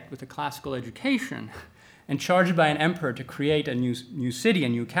architect with a classical education and charged by an emperor to create a new city, a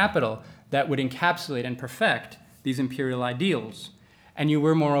new capital that would encapsulate and perfect these imperial ideals. And you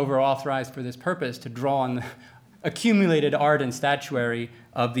were, moreover, authorized for this purpose to draw on the accumulated art and statuary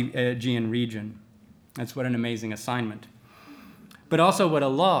of the Aegean region. That's what an amazing assignment. But also what a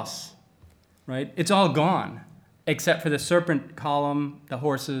loss, right? It's all gone, except for the serpent column, the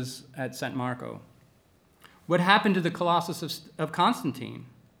horses at St. Marco. What happened to the Colossus of Constantine?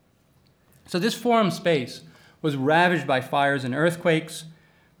 So this Forum space was ravaged by fires and earthquakes,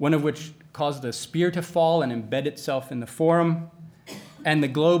 one of which caused a spear to fall and embed itself in the Forum. And the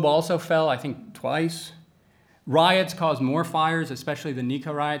globe also fell, I think, twice. Riots caused more fires, especially the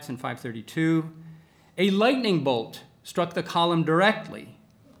Nika riots in 532. A lightning bolt struck the column directly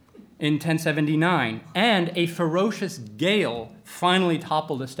in 1079, and a ferocious gale finally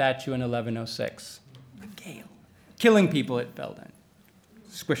toppled the statue in 1106. A gale. Killing people it fell in.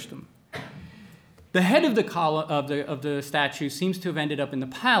 Squished them. The head of the statue seems to have ended up in the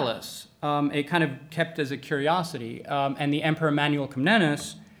palace. It kind of kept as a curiosity, and the Emperor Manuel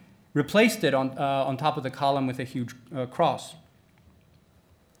Comnenus replaced it on top of the column with a huge cross.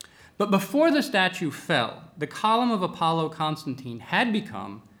 But before the statue fell, the column of Apollo Constantine had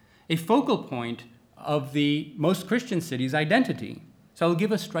become a focal point of the most Christian city's identity. So I'll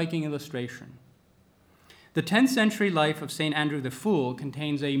give a striking illustration. The 10th century life of St. Andrew the Fool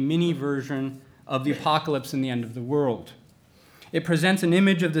contains a mini version of the apocalypse and the end of the world. It presents an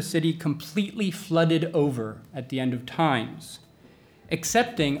image of the city completely flooded over at the end of times,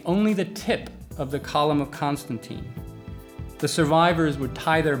 excepting only the tip of the column of Constantine. The survivors would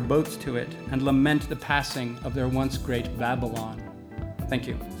tie their boats to it and lament the passing of their once great Babylon. Thank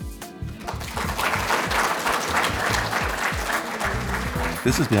you.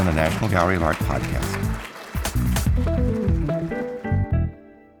 This has been a National Gallery of Art podcast.